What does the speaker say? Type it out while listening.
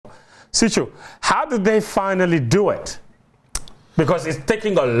Sichu, how did they finally do it? Because it's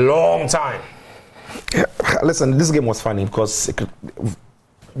taking a long time. Yeah, listen, this game was funny because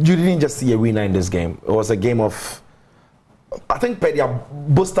you didn't just see a winner in this game. It was a game of, I think, per their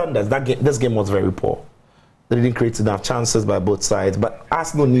both standards, this game was very poor. They didn't create enough chances by both sides, but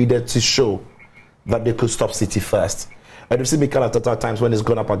Arsenal needed to show that they could stop City first. And you see Mikel Arteta at times when he's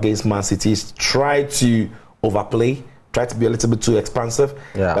gone up against Man City, he's tried to overplay, tried to be a little bit too expansive.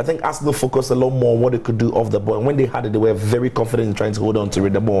 Yeah. I think Arsenal focused a lot more on what they could do off the ball. And when they had it, they were very confident in trying to hold on to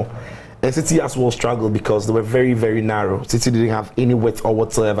the ball. And City as well struggled because they were very, very narrow. City didn't have any width or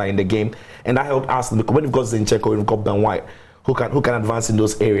whatsoever in the game. And that helped Arsenal because when you've got Zinchenko, you've got Ben White, who can advance in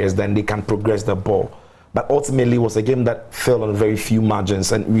those areas, then they can progress the ball. But ultimately, it was a game that fell on very few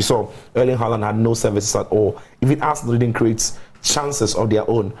margins. And we saw Erling Haaland had no services at all. Even Arsenal didn't create chances of their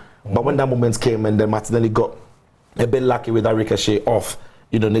own. But when that moment came and then Martinelli got a bit lucky with that ricochet off,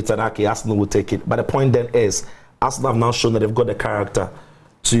 Nathan Ake, Arsenal will take it. But the point then is, Arsenal have now shown that they've got the character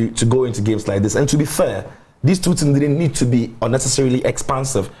to go into games like this. And to be fair, these two teams didn't need to be unnecessarily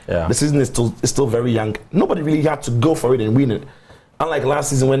expansive. Yeah. The season is still very young. Nobody really had to go for it and win it. Unlike last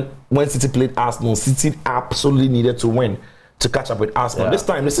season when City played Arsenal, City absolutely needed to win to catch up with Arsenal. Yeah. This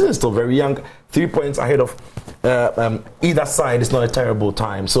time, the season is still very young. 3 points ahead of either side is not a terrible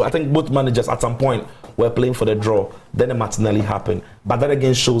time. So I think both managers at some point were playing for the draw. Then the Martinelli happened. But that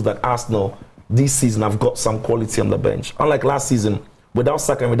again shows that Arsenal this season have got some quality on the bench. Unlike last season, without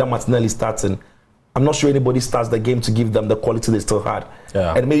Saka and without Martinelli starting, I'm not sure anybody starts the game to give them the quality they still had.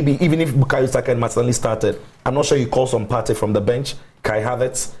 Yeah. And maybe even if Bukayo Saka and Martinelli started, I'm not sure you call some Partey from the bench, Kai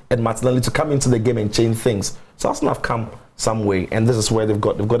Havertz and Martinelli to come into the game and change things. So Arsenal have come some way, and this is where they've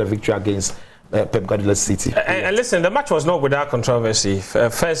got a victory against Pep Guardiola's City. And listen, the match was not without controversy.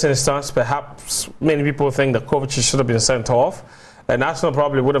 First instance, perhaps many people think that Kovacic should have been sent off, and Arsenal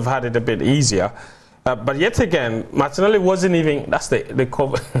probably would have had it a bit easier. But yet again, Martinelli wasn't even. That's the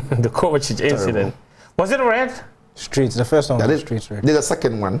Kovacic incident. Terrible. Was it a red? Streets. The first one was streets red. There's a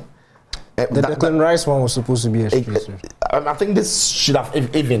second one. The Declan Rice one was supposed to be a streets red. I think this should have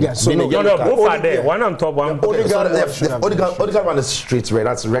even. Yeah, so no, both are there. One on top, one. Odegaard one is streets red.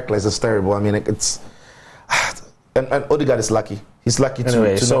 That's reckless. It's terrible. I mean, it's. And Odegaard is lucky. He's lucky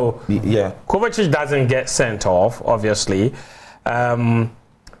anyway, to so not be, yeah. Kovacic doesn't get sent off, obviously.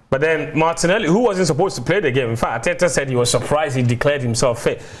 But then Martinelli, who wasn't supposed to play the game, in fact, Arteta said he was surprised he declared himself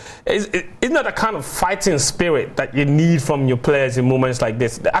fit. Isn't that a kind of fighting spirit that you need from your players in moments like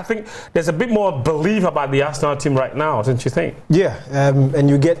this? I think there's a bit more belief about the Arsenal team right now, don't you think? Yeah, and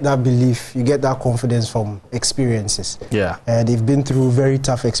you get that belief, you get that confidence from experiences. Yeah. They've been through very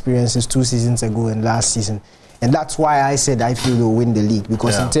tough experiences 2 seasons ago and last season. And that's why I said I feel they'll win the league.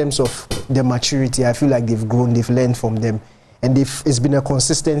 Because in terms of their maturity, I feel like they've grown, they've learned from them. And it's been a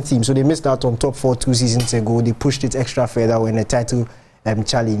consistent theme. So they missed out on top 4 2 seasons ago. They pushed it extra further when a title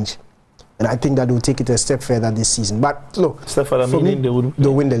challenge. And I think that they'll take it a step further this season. But look,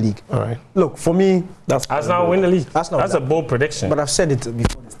 they'll win the league. All right. Look, for me, that's Arsenal win the league. That's a bold prediction. But I've said it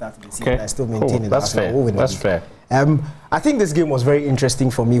before the start of the season. Okay. I still maintain it. That's fair. That's fair. I think this game was very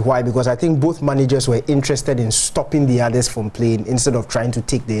interesting for me. Why? Because I think both managers were interested in stopping the others from playing instead of trying to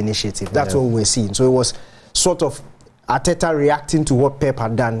take the initiative. That's what we're seeing. So it was sort of Arteta reacting to what Pep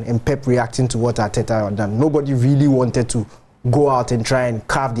had done and Pep reacting to what Arteta had done. Nobody really wanted to go out and try and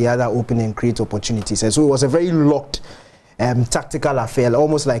carve the other open and create opportunities. And so it was a very locked tactical affair,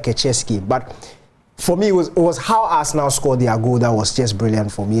 almost like a chess game. But for me, it was how Arsenal scored their goal that was just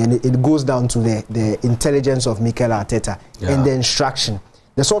brilliant for me. And it goes down to the intelligence of Mikel Arteta and the instruction.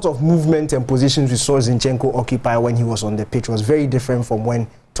 The sort of movement and positions we saw Zinchenko occupy when he was on the pitch was very different from when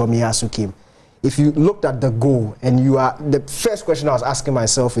Tomiyasu came. If you looked at the goal and the first question I was asking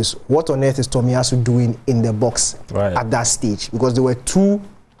myself is, what on earth is Tomiyasu doing in the box at that stage? Because there were 2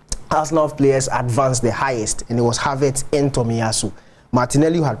 Arsenal players advanced the highest, and it was Havertz and Tomiyasu.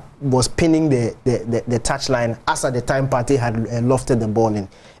 Martinelli was pinning the touchline as at the time Partey had lofted the ball in.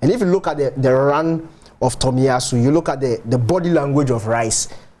 And if you look at the run of Tomiyasu, you look at the body language of Rice,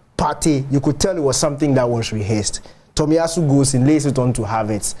 Partey, you could tell it was something that was rehearsed. Tomiyasu goes and lays it on to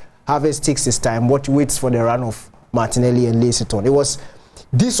Havertz. Havertz takes his time, waits for the run of Martinelli and lays it on.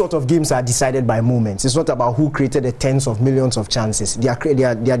 These sort of games are decided by moments. It's not about who created the tens of millions of chances. They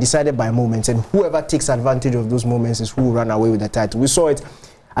are decided by moments, and whoever takes advantage of those moments is who run away with the title. We saw it,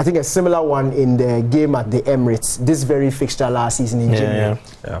 I think, a similar one in the game at the Emirates, this very fixture last season in January.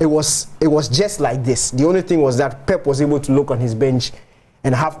 It was just like this. The only thing was that Pep was able to look on his bench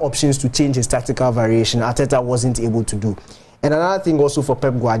and have options to change his tactical variation. Arteta wasn't able to do. And another thing also for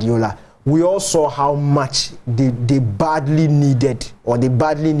Pep Guardiola, we all saw how much they badly needed, or they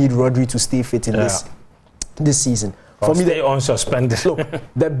badly need Rodri to stay fit in this season. For me, stay unsuspended. Look,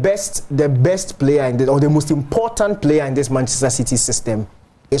 the best player in or the most important player in this Manchester City system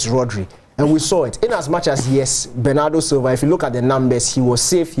is Rodri. And we saw it. In as much as, yes, Bernardo Silva, if you look at the numbers, he was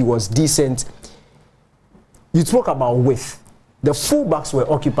safe, he was decent. You talk about width. The fullbacks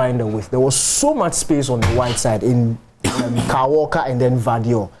were occupying the width. There was so much space on the wide side in Kyle Walker and then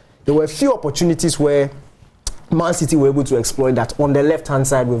Guardiola. There were a few opportunities where Man City were able to exploit that on the left-hand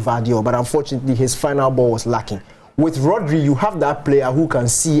side with Guardiola, but unfortunately his final ball was lacking. With Rodri, you have that player who can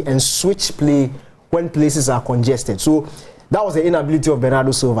see and switch play when places are congested. So that was the inability of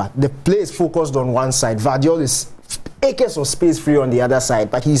Bernardo Silva. The play is focused on one side. Guardiola is acres of space free on the other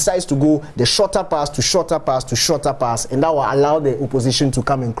side, but he decides to go the shorter pass to shorter pass to shorter pass, and that will allow the opposition to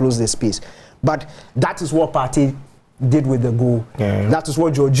come and close the space. But that is what Partey did with the goal. Yeah. That is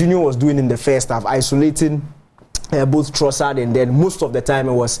what Jorginho was doing in the first half, isolating both Trossard, and then most of the time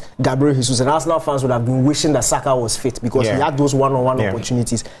it was Gabriel Jesus. And Arsenal fans would have been wishing that Saka was fit because he had those one-on-one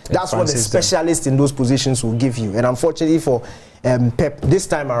opportunities. That's what the specialist in those positions will give you. And unfortunately for Pep, this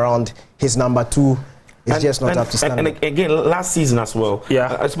time around, his number 2 is just not up to standard. And again, last season as well,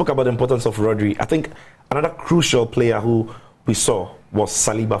 I spoke about the importance of Rodri. I think another crucial player who we saw was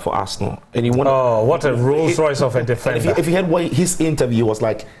Saliba for Arsenal. And he won. Oh, what a Rolls Royce of a defender. If you had what his interview was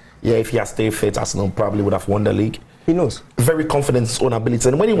like, yeah, if he had stayed fit, Arsenal probably would have won the league. He knows. Very confident in his own ability.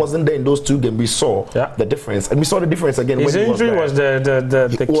 And when he wasn't there in those 2 games, we saw the difference. And we saw the difference again his when injury was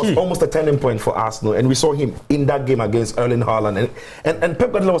the key. It was almost a turning point for Arsenal. And we saw him in that game against Erling Haaland. And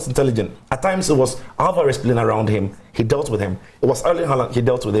Pep Guardiola was intelligent. At times it was Alvarez playing around him. He dealt with him. It was Erling Haaland, he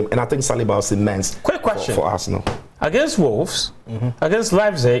dealt with him. And I think Saliba was immense. Quick question. For Arsenal. Against Wolves, against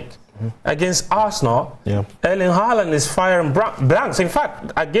Leipzig, against Arsenal, Erling Haaland is firing blanks. In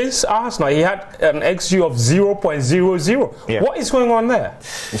fact, against Arsenal, he had an XG of 0.00. What is going on there?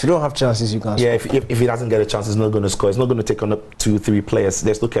 If you don't have chances, you can't score. If he doesn't get a chance, he's not going to score. He's not going to take on 2-3 players.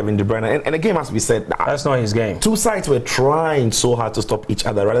 There's no Kevin De Bruyne. And the game, as we said, that's not his game. 2 sides were trying so hard to stop each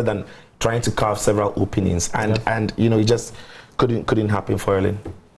other rather than trying to carve several openings. And you know, it just couldn't happen for Erling.